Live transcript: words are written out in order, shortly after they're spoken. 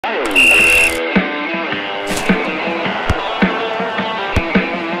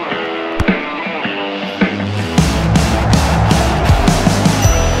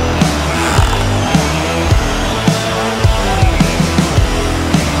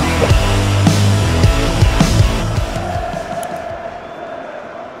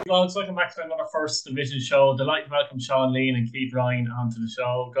vlogs. Welcome back to another First Division show. Delighted to welcome Sean Lean and Keith Ryan onto the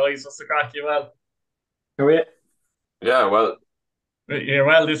show. Guys, what's the crack? You well? How are you? Yeah, well, You're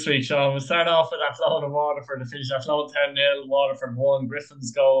well this week, Sean. We'll start off with Athlone and Waterford to finish Athlone 10-0. Waterford won.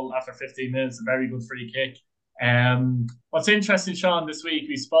 Griffin's goal after 15 minutes, a very good free kick. What's interesting, Sean, this week,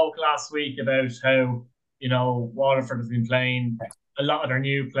 we spoke last week about how, Waterford has been playing a lot of their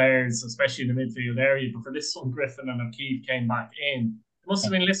new players, especially in the midfield area. But for this one, Griffin and O'Keefe came back in. It must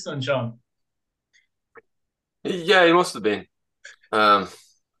have been listening, Sean. yeah, he must have been. Um,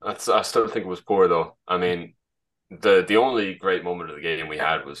 I still think it was poor though. I mean, the only great moment of the game we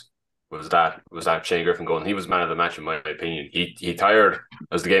had was that Shane Griffin goal. And he was man of the match in my opinion. He tired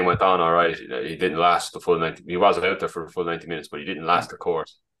as the game went on. All right, he didn't last the full 90. He was out there for the full 90 minutes, but he didn't last the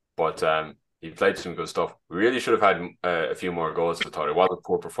course. But he played some good stuff. We really should have had a few more goals. I thought it was a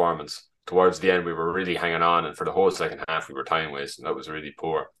poor performance. Towards the end, we were really hanging on, and for the whole second half, we were time wasting. That was really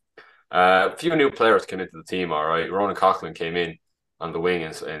poor. A few new players came into the team. All right, Ronan Coughlin came in on the wing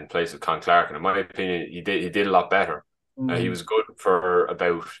in place of Con Clark, and in my opinion, he did a lot better. He Mm. was good for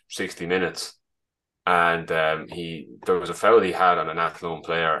about 60 minutes, and he there was a foul he had on an Athlone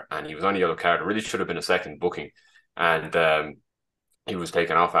player, and he was on a yellow card. It really should have been a second booking, and he was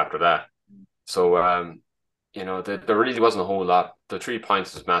taken off after that. So there really wasn't a whole lot. The 3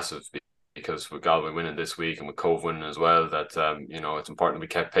 points is massive because with Galway winning this week and with Cove winning as well, that it's important we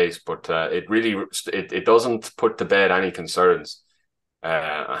kept pace. But it doesn't put to bed any concerns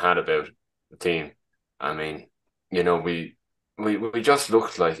I had about the team. I mean, we just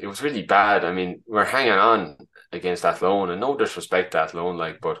looked like it was really bad. I mean, we're hanging on against Athlone, and no disrespect to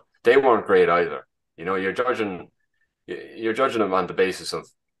Athlone, but they weren't great either. You're judging them on the basis of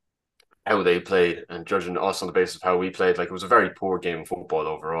how they played and judging us on the basis of how we played. Like, it was a very poor game of football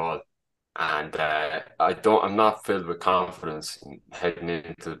overall. And I'm not filled with confidence heading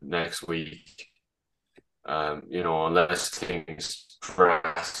into next week. Unless things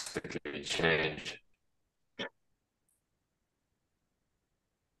drastically change.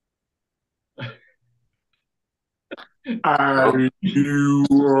 Are Oh, you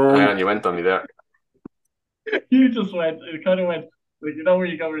hang on, you went on me there. You just went, it kind of went, like, where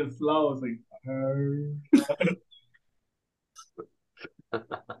you go real slow. It's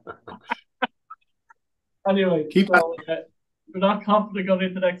anyway, keep that? so we're not confident going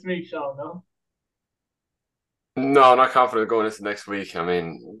into next week, Sean, no? No, not confident going into next week. I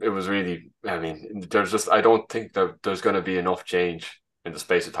mean, it was really. I mean, I don't think that there's going to be enough change in the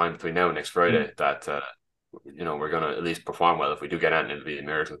space of time between now and next Friday that we're going to at least perform well. If we do get out, it'll be a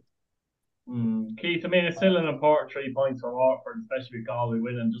miracle. Keith, I mean, it's still an important 3 points for Watford, especially with Galway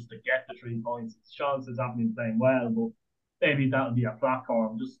winning, just to get the 3 points. Sean says haven't been playing well, but maybe that'll be a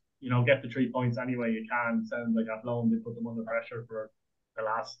platform. Just, get the 3 points any way you can. It sounds like Athlone, they put them under pressure for the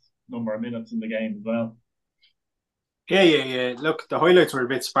last number of minutes in the game as well. Yeah. Look, the highlights were a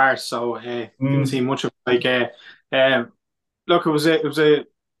bit sparse, so didn't Mm. see much of it. Look, it was a.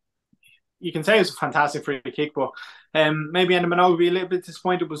 You can say it's a fantastic free kick, but maybe Enderman would be a little bit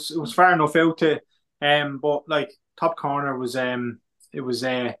disappointed. It was far enough out to, but like top corner was it was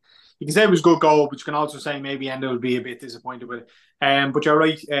you can say it was a good goal, but you can also say maybe Endo would be a bit disappointed with it. But you're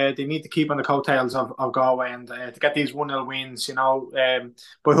right, they need to keep on the coattails of Galway and to get these 1-0 wins,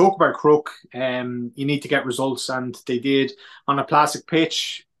 by hook or by crook, you need to get results, and they did on a plastic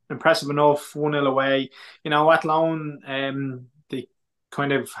pitch. Impressive enough, 1-0 away. Athlone, they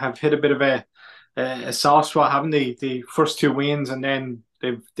kind of have hit a bit of a soft spot, haven't they? The first two wins, and then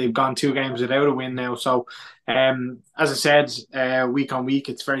they've gone 2 games without a win now. So, as I said, week on week,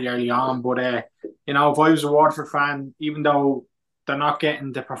 it's very early on. But if I was a Waterford fan, even though they're not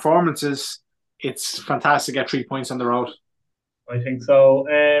getting the performances, it's fantastic to get 3 points on the road. I think so.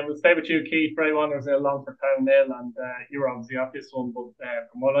 We'll stay with you, Keith. Bray Wanderers are along for Town Nil, and you were obviously at this one, but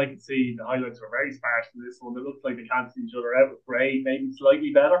from what I can see, the highlights were very sparse in this one. It looks like they cancelled each other out with Bray, maybe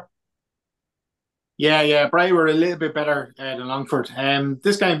slightly better. Yeah. Bray were a little bit better than Longford.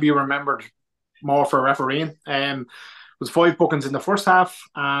 This game be remembered more for refereeing. Was 5 bookings in the first half,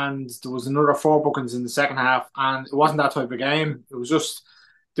 and there was another 4 bookings in the second half, and it wasn't that type of game. It was just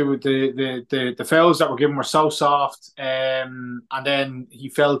the fouls that were given were so soft, and then he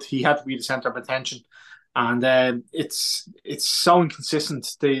felt he had to be the centre of attention, and it's so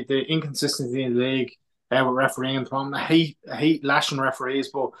inconsistent. The inconsistency in the league with refereeing at the moment. I hate lashing referees,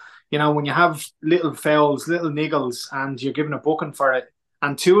 but when you have little fouls, little niggles, and you're given a booking for it,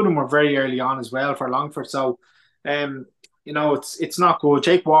 and two of them were very early on as well for Longford. So, it's not good.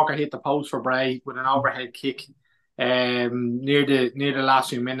 Jake Walker hit the post for Bray with an overhead kick near the last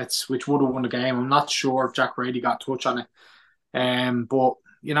few minutes, which would have won the game. I'm not sure if Jack Brady got a touch on it. But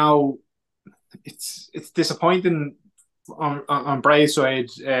you know, it's disappointing on Bray's side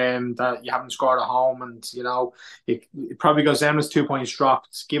that you haven't scored at home, and you know it probably goes down as 2 points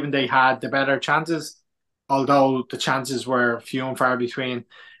dropped, given they had the better chances, although the chances were few and far between.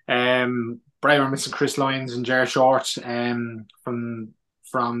 Bray were missing Chris Lyons and Ger Short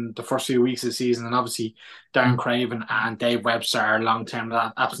from the first few weeks of the season, and obviously Darren Craven and Dave Webster are long-term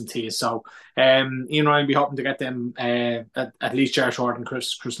absentees. So, Ian Ryan will be hoping to get them at least Ger Short and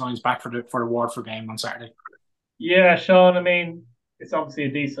Chris Lyons back for the Waterford game on Saturday. Yeah, Sean, I mean, it's obviously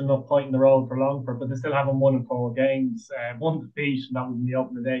a decent enough point in the road for Longford, but they still haven't won in 4 games. One defeat, and that was in the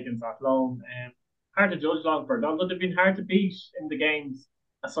opening day against Athlone. Hard to judge Longford, although they've been hard to beat in the games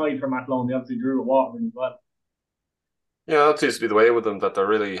aside from Athlone. They obviously drew a Waterford as well. Yeah, that seems to be the way with them, that they're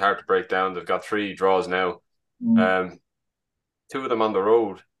really hard to break down. They've got 3 draws now, 2 of them on the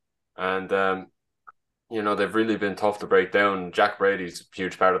road, and you know, they've really been tough to break down. Jack Brady's a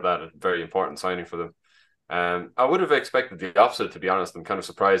huge part of that, a very important signing for them. I would have expected the opposite, to be honest. I'm kind of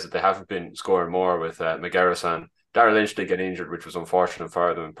surprised that they haven't been scoring more with McGarris, and Darrell Lynch did get injured, which was unfortunate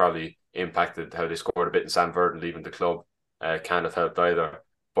for them and probably impacted how they scored a bit in Sam Verdon leaving the club. Can't have helped either.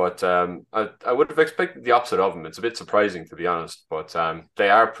 But I would have expected the opposite of them. It's a bit surprising, to be honest, but they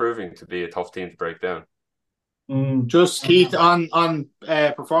are proving to be a tough team to break down. Just Keith on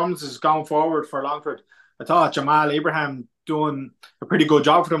performances going forward for Longford. I thought Jamal Abraham doing a pretty good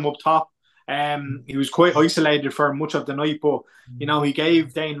job for them up top. He was quite isolated for much of the night, but you know he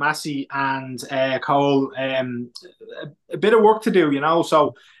gave Dane Massey and Cole a bit of work to do. You know,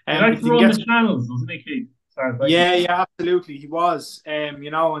 so he liked to run the channels, wasn't he, Keith? Yeah, absolutely, he was. You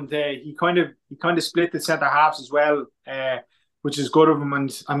know, and he kind of split the centre halves as well, which is good of him.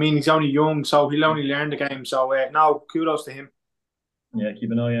 And I mean, he's only young, so he'll only learn the game. So now, kudos to him. Yeah,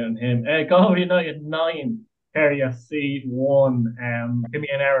 keep an eye on him. Galway United 9, Kerry FC 1. Give me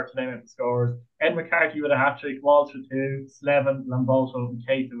an error to name out the scores. Ed McCarthy with a hat trick, Walsh with 2, Slevin, Lamboto, and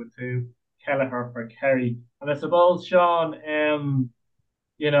Keita with 2, Kelleher for Kerry. And I suppose, Sean,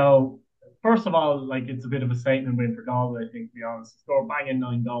 you know, first of all, like, it's a bit of a statement win for Galway, I think, to be honest. Score banging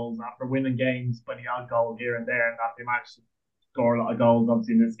 9 goals after winning games by the odd goal here and there, and that they managed to score a lot of goals,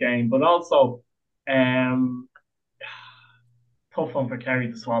 obviously, in this game. But also, tough one for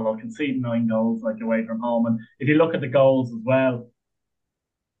Kerry to swallow, conceding 9 goals like away from home. And if you look at the goals as well,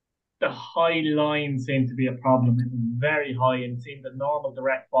 the high line seemed to be a problem. It was very high, and it seemed a normal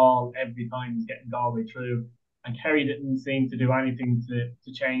direct ball every time was getting Galway through. And Kerry didn't seem to do anything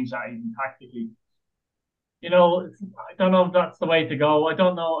to change that even tactically. You know, I don't know if that's the way to go. I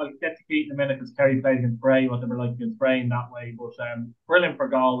don't know. I'll get to Keith in a minute because Kerry played against Bray, what they were like against Bray in that way. But brilliant for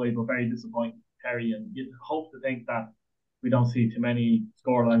Galway, but very disappointing for Kerry. And you'd hope to think that we don't see too many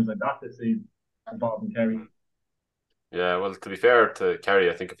scorelines like that this season for Bob and Kerry. Yeah, well, to be fair to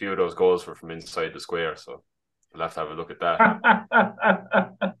Kerry, I think a few of those goals were from inside the square, so we'll have to have a look at that.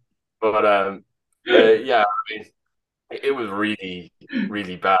 But yeah, I mean, it was really,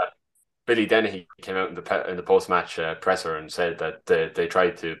 really bad. Billy Dennehy came out in the post-match presser and said that they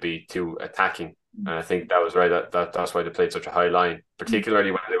tried to be too attacking, and I think that was right. That's why they played such a high line,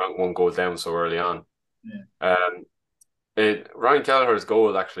 particularly when they went 1 goal down so early on. Yeah. Ryan Kelleher's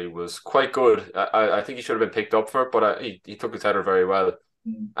goal actually was quite good. I think he should have been picked up for it, but he took his header very well.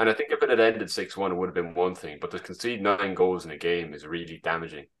 And I think if it had ended 6-1, it would have been one thing. But to concede 9 goals in a game is really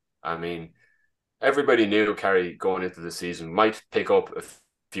damaging. I mean, everybody knew Kerry going into the season might pick up a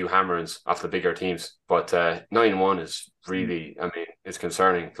few hammerings off the bigger teams, but 9-1 is really, I mean, it's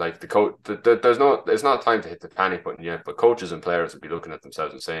concerning. Like the coach, there's not time to hit the panic button yet, but coaches and players would be looking at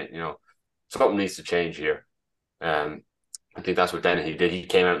themselves and saying, you know, something needs to change here. I think that's what Dennehy did. He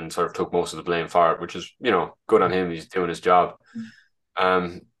came out and sort of took most of the blame for it, which is, you know, good on him. He's doing his job.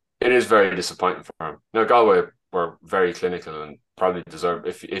 It is very disappointing for him. Now, Galway were very clinical and probably deserve.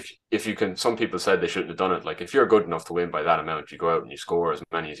 If you can, some people said they shouldn't have done it. Like, if you're good enough to win by that amount, you go out and you score as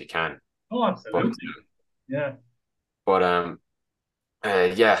many as you can. Oh, absolutely. Yeah. But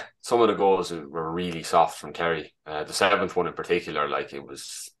yeah, some of the goals were really soft from Kerry. The 7th one in particular, like it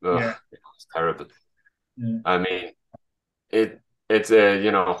was terrible. Yeah. I mean, it's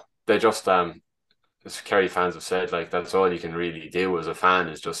you know, they just as Kerry fans have said, like that's all you can really do as a fan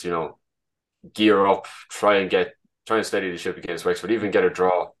is just, you know, gear up, try and steady the ship against Wexford, even get a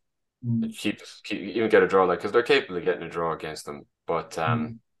draw, even get a draw, like because they're capable of getting a draw against them, but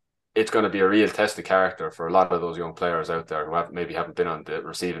it's going to be a real test of character for a lot of those young players out there who maybe haven't been on the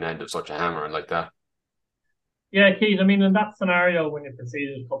receiving end of such a hammering like that. Yeah, Keith, I mean, in that scenario, when you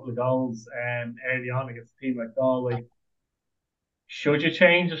conceded a couple of goals early on against a team like Galway, should you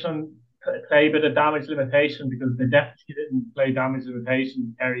change it? And play a bit of damage limitation because they definitely didn't play damage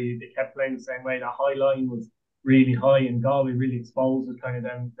limitation. Kerry, they kept playing the same way. That high line was really high, and Galway really exposed it kind of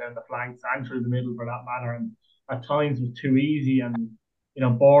down the flanks and through the middle for that matter. And at times was too easy, and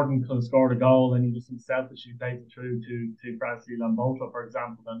Borden could have scored a goal, and he just selfishly played it through to Bradley Lambota, for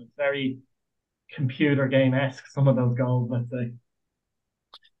example. And it's very computer game esque, some of those goals, let's say.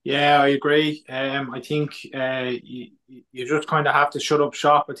 Yeah, I agree. I think you just kind of have to shut up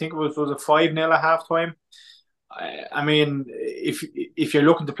shop. I think it was a 5-0 at half time. I mean, if you're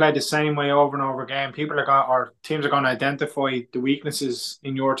looking to play the same way over and over again, teams are going to identify the weaknesses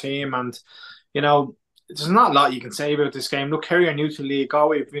in your team, and there's not a lot you can say about this game. Look, Kerry are new to the league.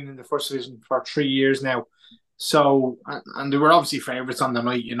 Galway have been in the first division for 3 years now, so and they were obviously favourites on the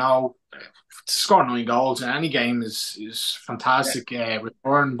night. To score 9 goals in any game is fantastic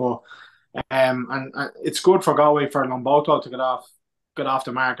return, but and it's good for Galway for Lomboto to get off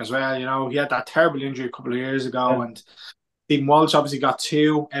the mark as well. He had that terrible injury a couple of years ago, and Stephen Walsh obviously got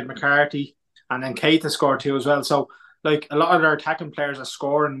 2, Ed McCarthy, and then Keita scored 2 as well. So like a lot of their attacking players are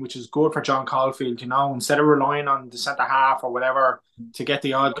scoring, which is good for John Caulfield. Instead of relying on the centre half or whatever to get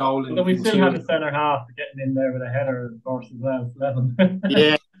the odd goal. But we still have the centre half getting in there with a header, of course, as well. 11.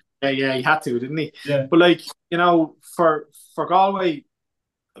 Yeah, he had to, didn't he? Yeah. But for Galway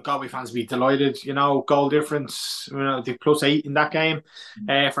fans be delighted. Goal difference. They +8 in that game.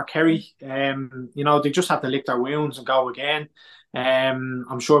 For Kerry, they just have to lick their wounds and go again.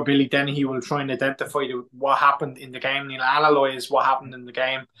 I'm sure Billy Dennehy will try and identify what happened in the game. He'll analyse what happened in the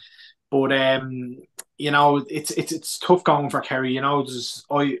game. But it's tough going for Kerry.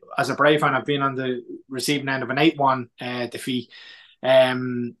 I, as a Brave fan, I've been on the receiving end of an 8-1 defeat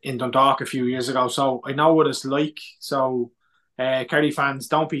in Dundalk a few years ago, so I know what it's like. So Kerry fans,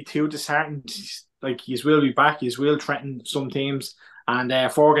 don't be too disheartened. Like, you will be back, you will threaten some teams,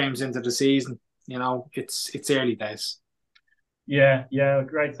 and 4 games into the season, it's early days. Yeah,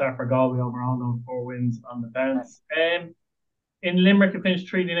 great start for Galway overall, those 4 wins on the bounce. In Limerick, it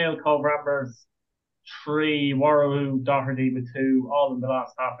finished 3-0, Cove Ramblers 3, Warrow, Doherty with 2, all in the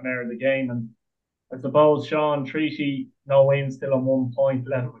last half an hour of the game. And I suppose Sean Treaty, no win, still on 1 point,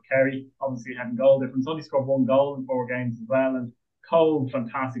 level with Kerry. Obviously, having goal difference, only scored 1 goal in 4 games as well. And Cove,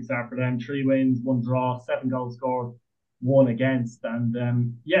 fantastic start for them. 3 wins, 1 draw, 7 goals scored, 1 against. And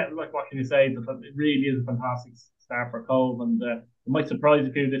like, what can you say? It really is a fantastic start for Cove, and it might surprise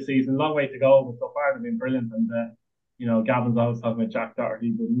a few this season. Long way to go, but so far they've been brilliant. And Gavin's always talking about Jack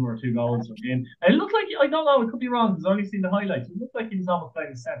Doherty with 1 or 2 goals from him. And it looked like, I don't know, it could be wrong because I've only seen the highlights. It looked like he was almost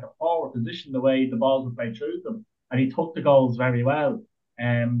playing centre forward position, the way the balls were played through them, and he took the goals very well.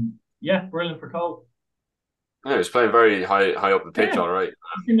 Brilliant for Cole. Yeah, he was playing very high up the pitch, all right.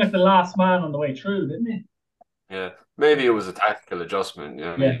 He seemed like the last man on the way through, didn't he? Yeah, maybe it was a tactical adjustment. You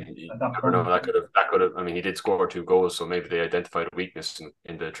never know. That could have. I mean, he did score 2 goals, so maybe they identified a weakness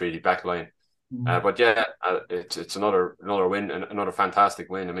in the Treaty back line. But it's another win, and another fantastic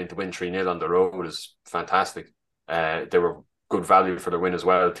win. I mean, to win 3-0 on the road is fantastic. They were good value for the win as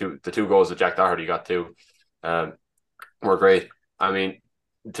well. The 2 goals that Jack Doherty got too were great. I mean,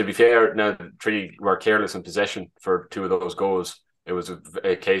 to be fair, now the Treaty were careless in possession for 2 of those goals. It was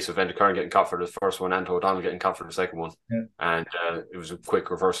a case of Enda Curran getting caught for the first one and O'Donnell getting caught for the second one. Yeah. And it was a quick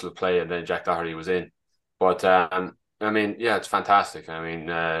reversal of play, and then Jack Doherty was in. But I mean, yeah, it's fantastic. I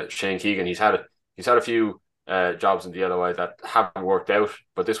mean, Shane Keegan, he's had a few jobs in the LOI that haven't worked out,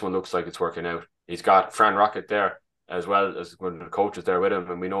 but this one looks like it's working out. He's got Fran Rocket there as well as one of the coaches there with him,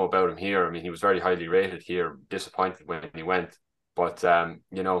 and we know about him here. I mean, he was very highly rated here, disappointed when he went. But,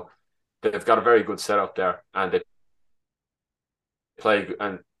 they've got a very good setup there, and they play.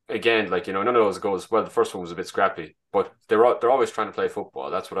 And again, none of those goals, well, the first one was a bit scrappy, but they're always trying to play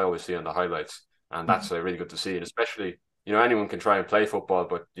football. That's what I always see on the highlights. And that's really good to see. And especially, anyone can try and play football,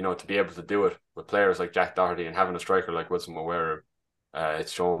 but, to be able to do it with players like Jack Doherty and having a striker like Wilson Mawere,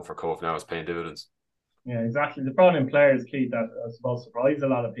 it's shown for Cove now, it's paying dividends. Yeah, exactly. The problem in players, Keith, that I suppose surprised a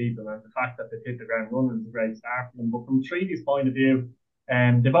lot of people, and the fact that they've hit the ground running is a great start for them. But from Treaty's point of view,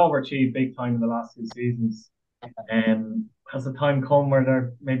 they've overachieved big time in the last 2 seasons. Has the time come where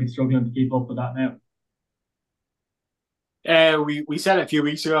they're maybe struggling to keep up with that now? We said it a few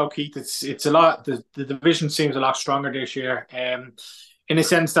weeks ago, Keith. It's a lot. The division seems a lot stronger this year. In a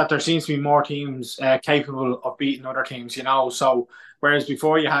sense that there seems to be more teams capable of beating other teams. So whereas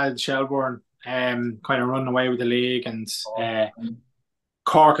before you had Shelbourne kind of running away with the league, and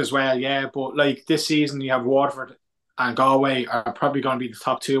Cork as well, yeah. But like this season, you have Waterford and Galway are probably going to be the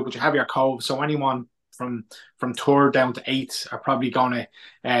top 2, but you have your Cove. So anyone from 3rd down to 8th are probably going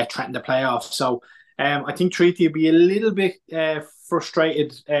to threaten the playoffs. So I think Treaty will be a little bit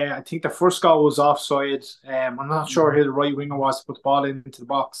frustrated. I think the first goal was offside. I'm not sure who the right winger was to put the ball into the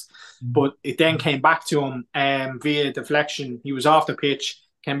box, but it then came back to him via deflection. He was off the pitch,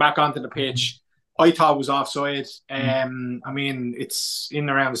 came back onto the pitch. I thought it was offside. I mean, it's in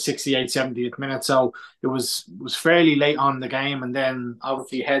around the 68th, 70th minute, so it was fairly late on the game, and then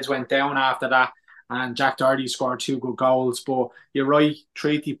obviously heads went down after that, and Jack Doherty scored 2 good goals. But you're right,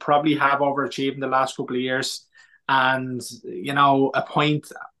 Treaty probably have overachieved in the last couple of years, and you know, a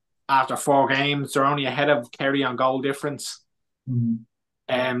point after 4 games, they're only ahead of Kerry on goal difference.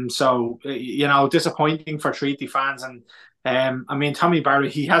 So you know, disappointing for Treaty fans. And I mean, Tommy Barry,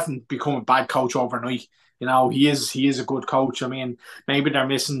 he hasn't become a bad coach overnight. You know, he is a good coach. I mean, maybe they're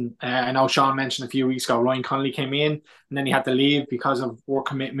missing. I know Sean mentioned a few weeks ago, Ryan Connolly came in and then he had to leave because of work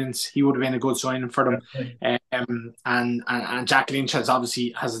commitments. He would have been a good signing for them. And Jack Lynch has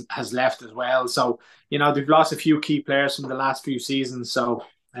obviously has left as well. So you know, they've lost a few key players from the last few seasons. So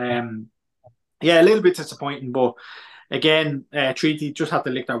yeah, a little bit disappointing. But again, Treaty just have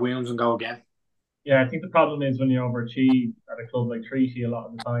to lick their wounds and go again. Yeah, I think the problem is when you overachieve at a club like Treaty a lot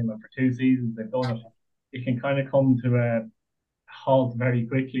of the time, and for 2 seasons they've done it, it can kind of come to a halt very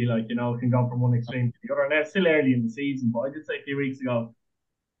quickly. Like, you know, it can go from one extreme to the other. Now, it's still early in the season, but I did say a few weeks ago,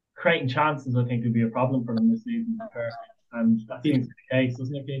 creating chances, I think, would be a problem for them this season. And that seems to be the case,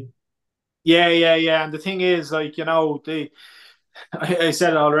 doesn't it, Keith? Yeah. And the thing is, like, you know, I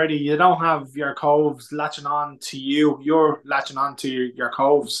said it already, you don't have your coves latching on to you. You're latching on to your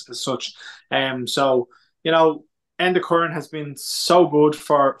coves as such. So, you know, Enda Curran has been so good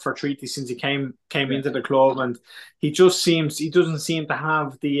for Treaty since he came into the club, and he doesn't seem to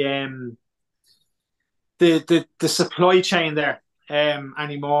have the supply chain there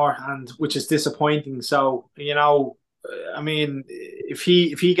anymore, and which is disappointing. So, you know, I mean, if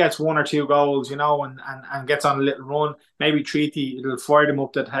he gets 1 or 2 goals, you know, and gets on a little run, maybe Treaty, it'll fire them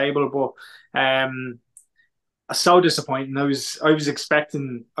up the table. But so disappointing. I was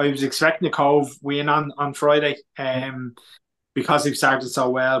expecting the Cove win on Friday, because they've started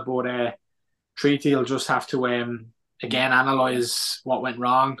so well. But Treaty will just have to again analyse what went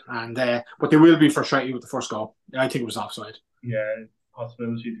wrong, and but they will be frustrated with the first goal. I think it was offside. Yeah,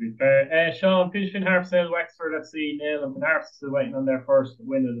 possibility to be fair. Sean, finish in Harps nil, Wexford FC nil, and Harps still waiting on their first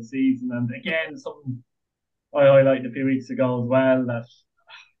win of the season. And again, something I highlighted a few weeks ago as well, that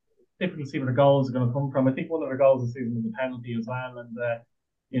difficult to see where the goals are going to come from. I think one of their goals this season was a penalty as well, and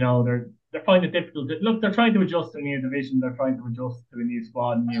you know, they're finding it difficult. Look, they're trying to adjust to a new division. They're trying to adjust to a new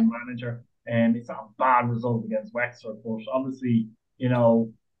squad, a new manager, and it's not a bad result against Wexford. But obviously, you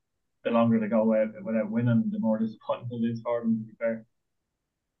know, the longer they go without winning, the more disappointing it is for them, to be fair.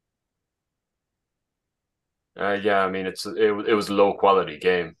 Yeah, I mean, it was a low quality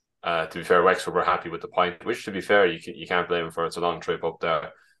game. To be fair, Wexford were happy with the point, which, to be fair, you can't blame them for. It's a long trip up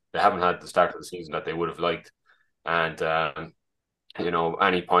there. They haven't had the start of the season that they would have liked, and you know,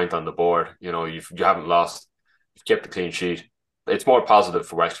 any point on the board, you know, you haven't lost, you've kept a clean sheet. It's more positive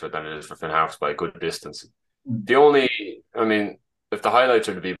for Wexford than it is for Finn Harps by a good distance. I mean, if the highlights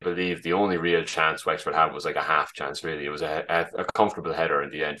are to be believed, the only real chance Wexford had was like a half chance. Really, it was a comfortable header in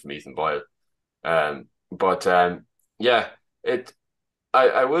the end from Ethan Boyle. Yeah,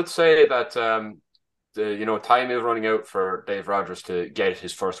 I would say that time is running out for Dave Rogers to get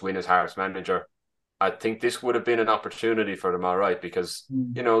his first win as Hearts manager. I think this would have been an opportunity for them, all right, because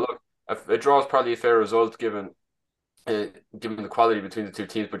you know, look, a draw is probably a fair result given the quality between the two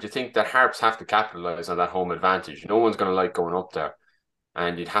teams. But you think that Harps have to capitalize on that home advantage. No one's going to like going up there,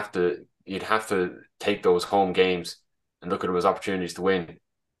 and you'd have to take those home games and look at them as opportunities to win.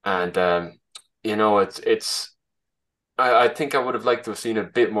 And you know, I think I would have liked to have seen a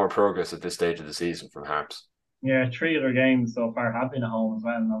bit more progress at this stage of the season from Harps. Yeah, 3 of their games so far have been at home as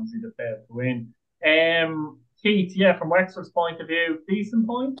well, and obviously they failed to win. Keith, yeah, from Wexford's point of view, decent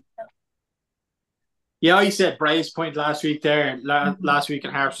point. Yeah, I said Brave's point last week there. Last week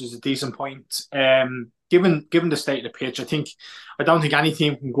at Harps was a decent point. Given the state of the pitch, I don't think any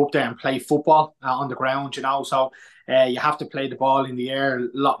team can go up there and play football on the ground, you know. So you have to play the ball in the air a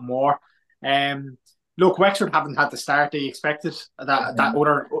lot more. Look, Wexford haven't had the start they expected, that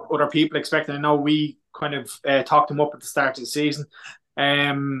other people expected. I know we kind of talked them up at the start of the season.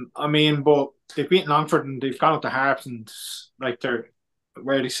 I mean, but they've beaten Longford and they've gone up to Harps, and like they're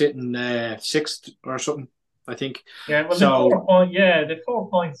where they sitting 6th or something, I think. Yeah, well, they're 4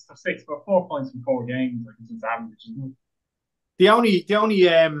 points to 6, but 4 points in 4 games. Like, it's just average, isn't it? The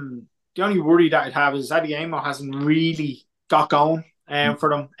only worry that I'd have is Eddie Amo hasn't really got going for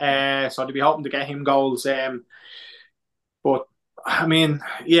them. So they'll be hoping to get him goals. But I mean,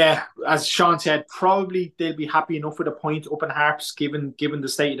 yeah, as Sean said, probably they'll be happy enough with a point up in Harps, given the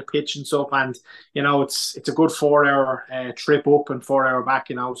state of the pitch and stuff. And it's a good 4 hour trip up and 4 hour back.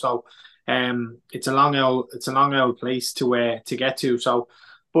 So it's a long old place to get to. So,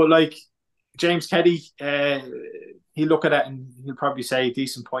 but like James Keddy, he'll look at it and he'll probably say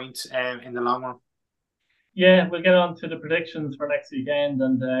decent points in the long run. Yeah, we'll get on to the predictions for next weekend.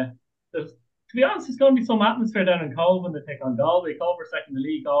 And to be honest, it's going to be some atmosphere down in Cove when they take on Galway. Cove are second in the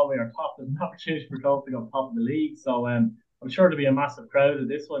league, Galway are top. There's an opportunity for Cove to go top of the league. So I'm sure there'll be a massive crowd at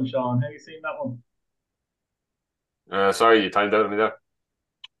this one, Sean. How have you seen that one? Sorry, you timed out on me there.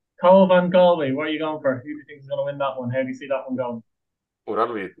 Cove and Galway, what are you going for? Who do you think is going to win that one? How do you see that one going? Oh,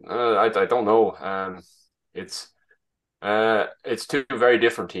 that'll be. I don't know. It's it's two very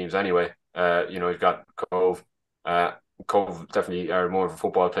different teams anyway. You've got Cove. Cove definitely are more of a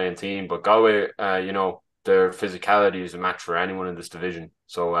football playing team, but Galway, their physicality is a match for anyone in this division.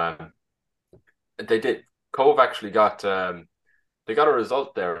 So they did. Cove actually got they got a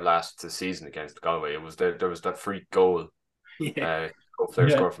result there last season against Galway. It was there was that free goal. Yeah. Cove player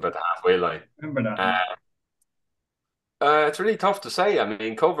scored from about the halfway line. Remember that? It's really tough to say. I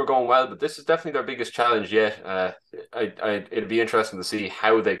mean, Cove are going well, but this is definitely their biggest challenge yet. It'd be interesting to see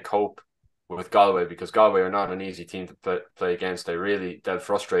how they cope with Galway, because Galway are not an easy team to play against. They'll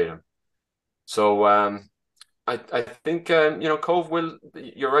frustrate them. So I think Cove will.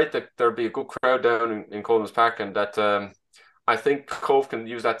 You're right that there'll be a good crowd down in Coleman's Park, and that I think Cove can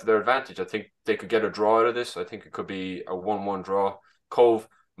use that to their advantage. I think they could get a draw out of this. I think it could be a 1-1 draw. Cove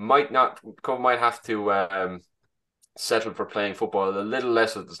might not. Cove might have to settle for playing football a little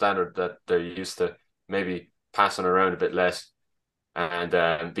less at the standard that they're used to, maybe passing around a bit less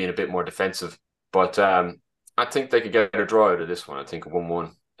and being a bit more defensive. But I think they could get a draw out of this one. I think a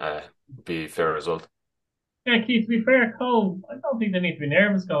 1-1 would be a fair result. Yeah, Keith, to be fair, Cove, I don't think they need to be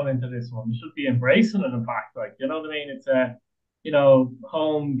nervous going into this one. They should be embracing it, in fact. Like, you know what I mean? It's a,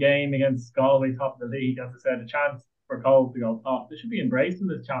 home game against Galway, top of the league. As I said, a chance for Cove to go top. They should be embracing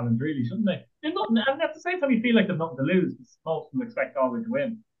this challenge, really, shouldn't they? They've nothing, and at the same time, you feel like they've nothing to lose. Most of them expect Galway to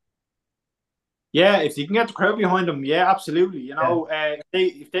win. Yeah, if you can get the crowd behind them, yeah, absolutely.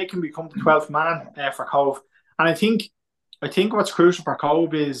 If they can become the 12th man for Cove, and I think what's crucial for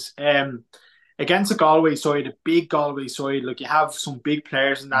Cove is against a Galway side, a big Galway side. Like, you have some big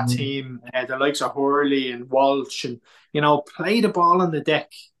players in that team, the likes of Hurley and Walsh, and play the ball on the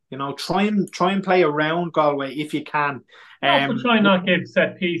deck. Try and play around Galway if you can. Also try not give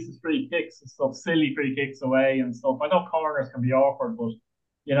set pieces, free kicks and stuff, silly free kicks away and stuff. I know corners can be awkward, but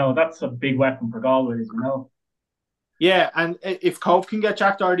that's a big weapon for Galway, as you know. Yeah, and if Cove can get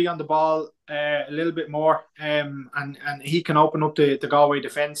Jack Doherty on the ball a little bit more, and he can open up the Galway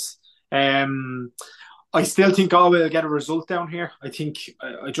defence, I still think Galway will get a result down here. I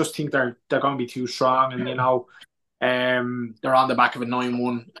just think they're going to be too strong, and they're on the back of a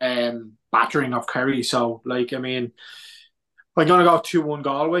 9-1 battering of Kerry. So, I'm going to go 2-1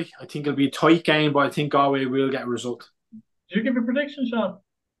 Galway. I think it'll be a tight game, but I think Galway will get a result. Did you give a prediction, Sean?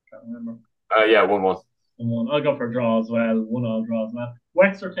 Can't remember. Yeah, 1-1. I'll go for a draw as well. 1-1 draw as well.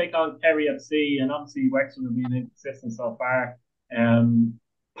 Wexford take on Kerry FC, and obviously Wexford have been inconsistent so far.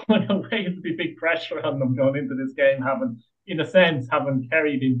 But in a way, it'll be big pressure on them going into this game, having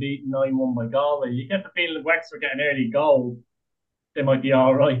Kerry been beaten 9-1 by Galway. You get the feeling if Wexford get an early goal, they might be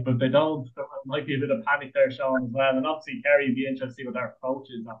all right, but if they don't, there might be a bit of panic there, Sean, as well. And obviously, Kerry would be interested to see what their approach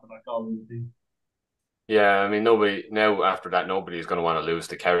is after that goal would be. Yeah, I mean, nobody is going to want to lose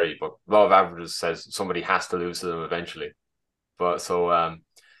to Kerry, but law of averages says somebody has to lose to them eventually. But so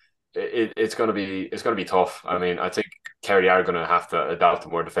it's going to be tough. I mean, I think Kerry are going to have to adopt a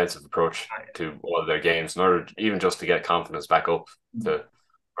more defensive approach to all of their games in order even just to get confidence back up to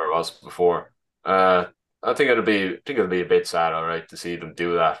where it was before. I think it'll be a bit sad, all right, to see them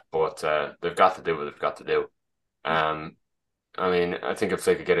do that, but they've got to do what they've got to do. I mean, I think if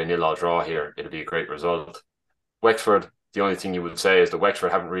they could get a 0-0 draw here, it'd be a great result. Wexford, the only thing you would say is that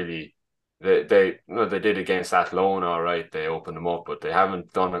Wexford haven't really they did against Athlone, all right, they opened them up, but they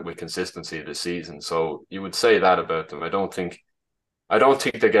haven't done it with consistency this season. So you would say that about them. I don't think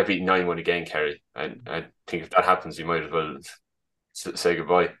they get beaten 9-1 again, Kerry. I think if that happens, you might as well say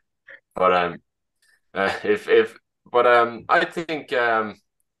goodbye. But I think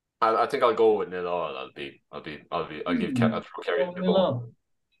I think I'll go with 0-0. I'll give Kerry a goal.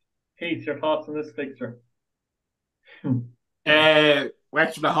 Keith, your thoughts on this fixture?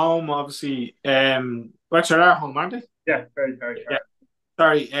 Wexford at home, obviously. Wexford are at home, aren't they? Yeah, very, very. Yeah.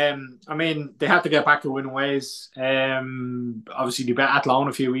 Sorry, I mean they had to get back to winning ways. Obviously they beat Athlone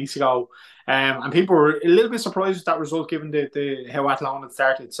a few weeks ago, and people were a little bit surprised with that result given the how Athlone had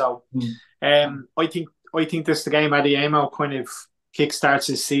started. So, I think this is the game Eddie Amo kind of kickstarts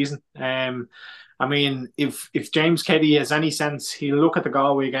his season. I mean, if James Keddy has any sense, he'll look at the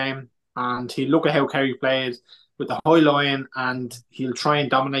Galway game and he'll look at how Kerry played with the high line, and he'll try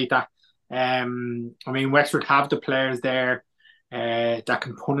and dominate that. I mean, Wexford have the players there that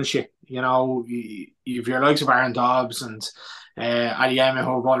can punish you. You know, you've your likes of Aaron Dobbs and Adiyemi,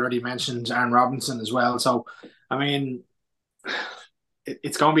 who I've already mentioned, Aaron Robinson as well. So, I mean,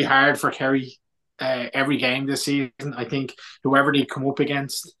 it's going to be hard for Kerry every game this season. I think whoever they come up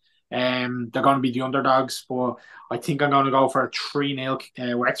against, they're going to be the underdogs. But I think I'm going to go for a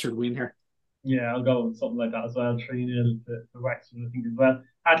 3-0 Wexford win here. Yeah, I'll go with something like that as well. 3-0 to Wexford, I think, as well.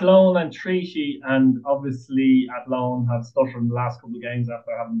 Athlone and Treaty, and obviously Athlone have stuttered in the last couple of games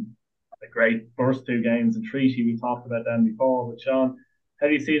after having a great first two games. And Treaty, we talked about them before. But Sean, how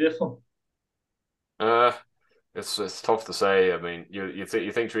do you see this one? It's tough to say. I mean, you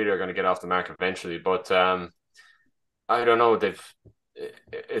think Treaty are going to get off the mark eventually, but I don't know.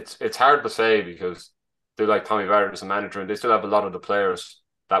 It's hard to say because they like Tommy Barrett as a manager, and they still have a lot of the players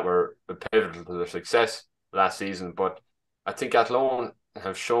that were pivotal to their success last season. But I think Athlone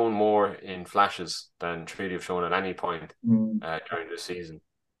have shown more in flashes than Treaty have shown at any point during this season.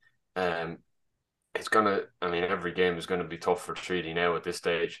 It's gonna. I mean, every game is going to be tough for Treaty now at this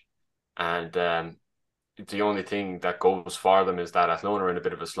stage, and the only thing that goes for them is that Athlone are in a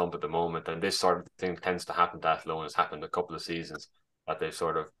bit of a slump at the moment, and this sort of thing tends to happen to Athlone. It's happened a couple of seasons that they've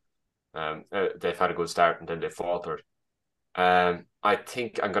sort of they've had a good start and then they faltered. I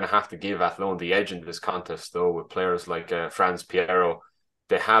think I'm going to have to give Athlone the edge in this contest, though, with players like Franz Piero.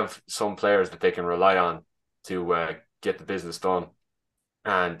 They have some players that they can rely on to get the business done.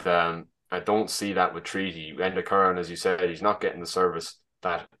 And I don't see that with Treaty. Enda Curran, as you said, he's not getting the service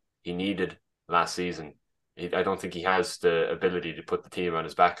that he needed last season. I don't think he has the ability to put the team on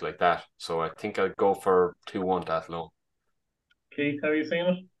his back like that. So I think I'll go for 2-1 to Athlone. Keith, how are you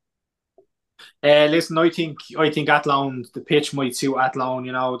seeing it? Listen, I think Athlone, the pitch might suit Athlone.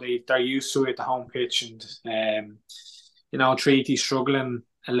 You know, they're used to it, the home pitch, and you know, Treaty struggling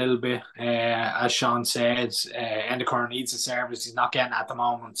a little bit. As Sean said, Endicott needs a service he's not getting at the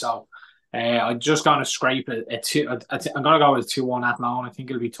moment. So I'm just going to scrape it. I'm going to go with 2-1 Athlone. I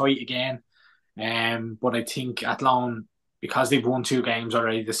think it'll be tight again. But I think Athlone, because they've won 2 games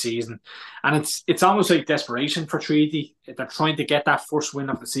already this season, and it's almost like desperation for Treaty. They're trying to get that first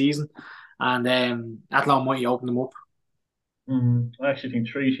win of the season, and Athlone might open them up. I actually think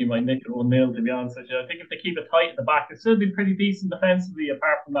Treaty might nick it 1-0, to be honest with you. I think if they keep it tight at the back, they've still been pretty decent defensively,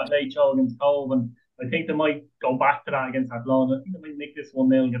 apart from that late show against Cove, and I think they might go back to that against Athlone. I think they might nick this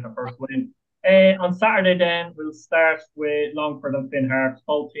 1-0 and get the first win. On Saturday, then, we'll start with Longford and Finn Harps.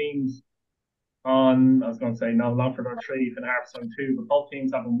 Both teams I was going to say, no, Longford are 3, Finn Harps on 2, but both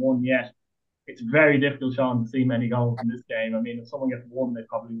teams haven't won yet. It's very difficult, Sean, to see many goals in this game. I mean, if someone gets 1, they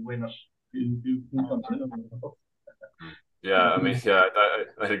probably win it. Yeah, I mean, yeah,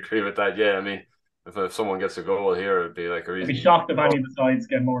 I agree with that. Yeah, I mean, if someone gets a goal here, it'd be like a reason. I'd be shocked if any of the sides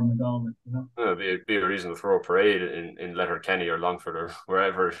get more than a goal. You know, it'd be a reason to throw a parade in Letterkenny or Longford or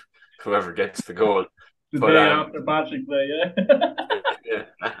wherever, whoever gets the goal. The day after Patrick Day,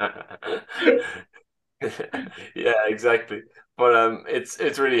 yeah. Yeah, exactly. But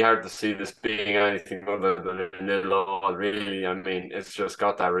it's really hard to see this being anything other than a nil all. Really, I mean, it's just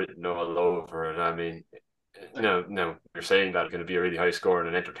got that written all over it. I mean, no, you're saying that it's going to be a really high score and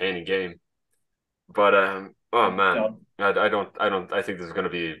an entertaining game, but oh man, I think this is going to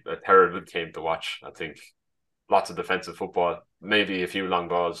be a terrible game to watch. I think lots of defensive football, maybe a few long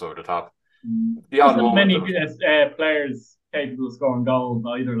balls over the top. The odd not many players capable of scoring goals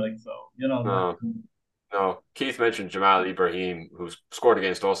either, like, so you know. No, Keith mentioned Jamal Ibrahim, who's scored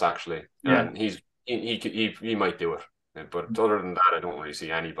against us actually, and he might do it. But other than that, I don't really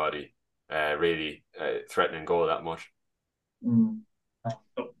see anybody really threatening goal that much.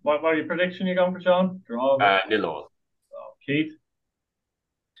 So what are your prediction you going for, Sean? Draw? 0-0. Keith?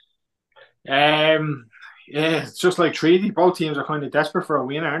 Yeah, it's just like Treaty. Both teams are kind of desperate for a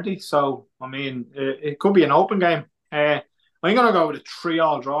win, aren't they? So, I mean, it could be an open game. I'm going to go with a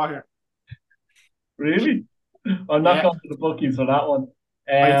 3-3 draw here. Really? I'm not going to the bookies for that one.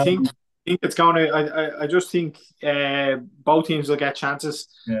 I think it's going to. I just think both teams will get chances,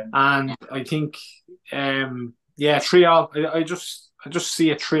 and I think 3-3. I just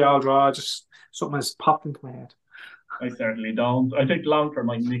see a 3-3 draw. Just something has popped into my head. I certainly don't. I think Longford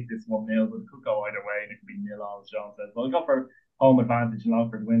might nick this 1-0, but it could go either way, and it could be 0-0, as John says. But home advantage and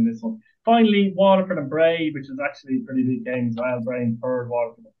Waterford win this one. Finally, Waterford and Bray, which is actually a pretty big game as well. Bray in third,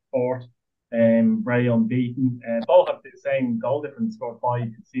 Waterford in fourth. Bray unbeaten. Both have the same goal difference, scored 5,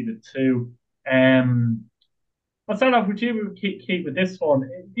 conceded 2. I'll start off with you, Keith, with this one.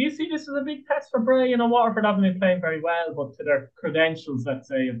 Do you see this as a big test for Bray? You know, Waterford haven't been playing very well, but to their credentials, let's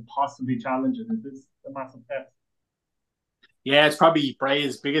say, of possibly challenging, is this a massive test? Yeah, it's probably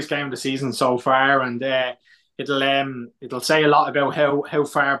Bray's biggest game of the season so far, and it'll say a lot about how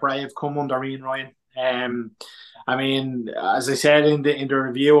far Bray have come under Ian Ryan. I mean, as I said in the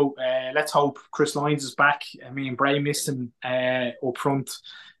review, let's hope Chris Lyons is back. I mean, Bray missed him up front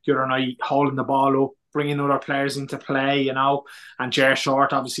the other night, holding the ball up, bringing other players into play, you know, and Jer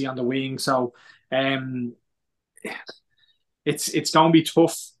Short obviously on the wing. So it's going to be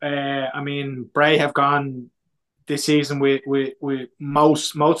tough. I mean, Bray have gone this season with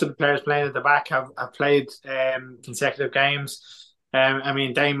most of the players playing at the back have played consecutive games. I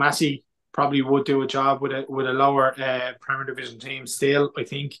mean, Dane Massey probably would do a job with a lower Premier Division team still. I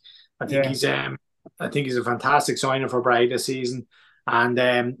think he's a fantastic signing for Bray this season,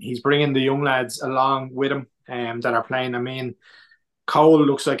 and he's bringing the young lads along with him that are playing. I mean, Cole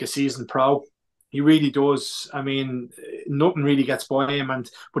looks like a seasoned pro. He really does. I mean, nothing really gets by him,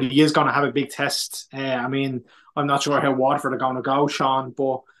 but he is going to have a big test. I mean, I'm not sure how Waterford are going to go, Sean,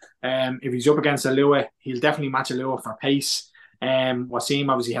 but if he's up against Alua, he'll definitely match Alua for pace. Wasim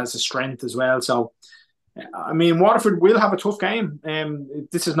obviously has the strength as well. So, I mean, Waterford will have a tough game.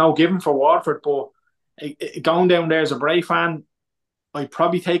 This is no given for Waterford, but going down there as a Bray fan, I'd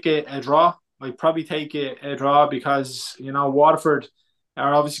probably take a draw. I'd probably take a draw because, you know, Waterford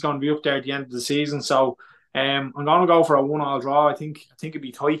are obviously going to be up there at the end of the season. So I'm going to go for a 1-1 draw. I think it'd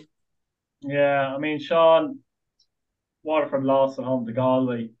be tight. Yeah, I mean, Sean, Waterford lost at home to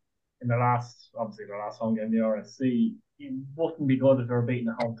Galway in the last home game in the RSC. It wouldn't be good if they were beating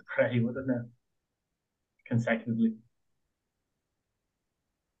at home to Bray, wouldn't it? Consecutively.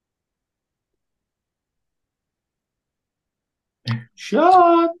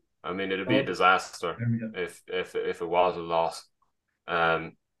 Sean! I mean, it'd be a disaster if it was a loss.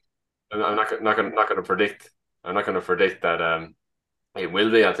 I'm not going to predict. I'm not going to predict that it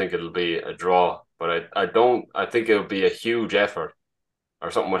will be. I think it'll be a draw, but I don't. I think it would be a huge effort, or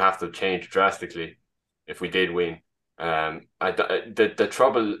something would have to change drastically if we did win. The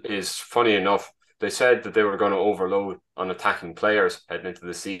trouble is, funny enough, they said that they were going to overload on attacking players heading into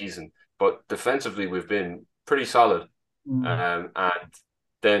the season, but defensively we've been pretty solid. And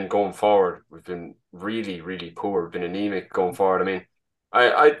then going forward, we've been really, really poor. We've been anemic going forward. I mean,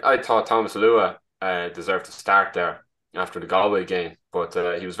 I thought Thomas Alua deserved to start there after the Galway game, but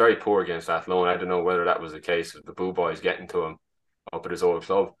he was very poor against Athlone. I don't know whether that was the case of the Boo Boys getting to him up at his old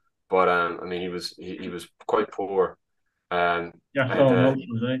club, but I mean, he was quite poor. Yeah,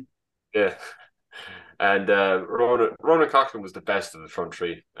 and Ronan Coughlin was the best of the front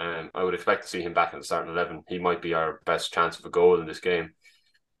three. I would expect to see him back in the starting 11. He might be our best chance of a goal in this game.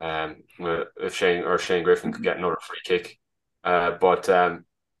 If Shane Griffin could get another free kick, but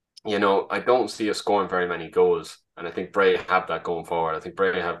you know, I don't see us scoring very many goals, and I think Bray have that going forward. I think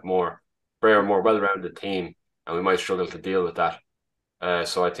Bray are a more well-rounded team, and we might struggle to deal with that.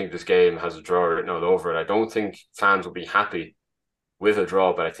 So I think this game has a draw written all over it. I don't think fans will be happy with a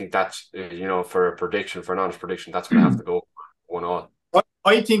draw, but I think that's, you know, for an honest prediction, that's going to have to go 1-1.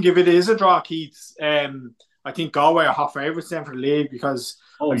 I think if it is a draw, Keith, I think Galway are hot favourites then for the league because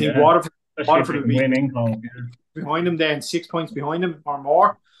I think Waterford will be behind them then, 6 points behind them or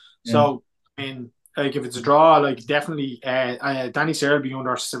more. Yeah. So, I mean, like if it's a draw, like definitely Danny Searle will be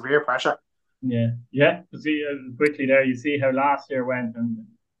under severe pressure. Yeah. See, quickly there, you see how last year went, and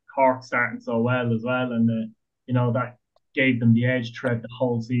Cork starting so well as well, and you know, that gave them the edge throughout the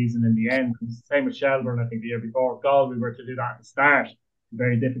whole season in the end. It was the same with Shelburne, I think, the year before. If Galway were to do that at the start,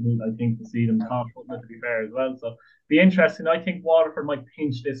 very difficult, I think, to see them caught to be fair as well. So, be interesting. I think Waterford might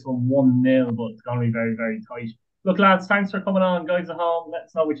pinch this one 1-0, but it's going to be very, very tight. Look, lads, thanks for coming on. Guys at home, let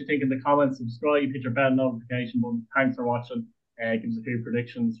us know what you think in the comments. Subscribe, hit your bell notification button. Thanks for watching. Give us a few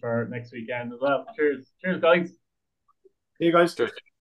predictions for next weekend as well. Cheers, guys. See you guys. Cheers.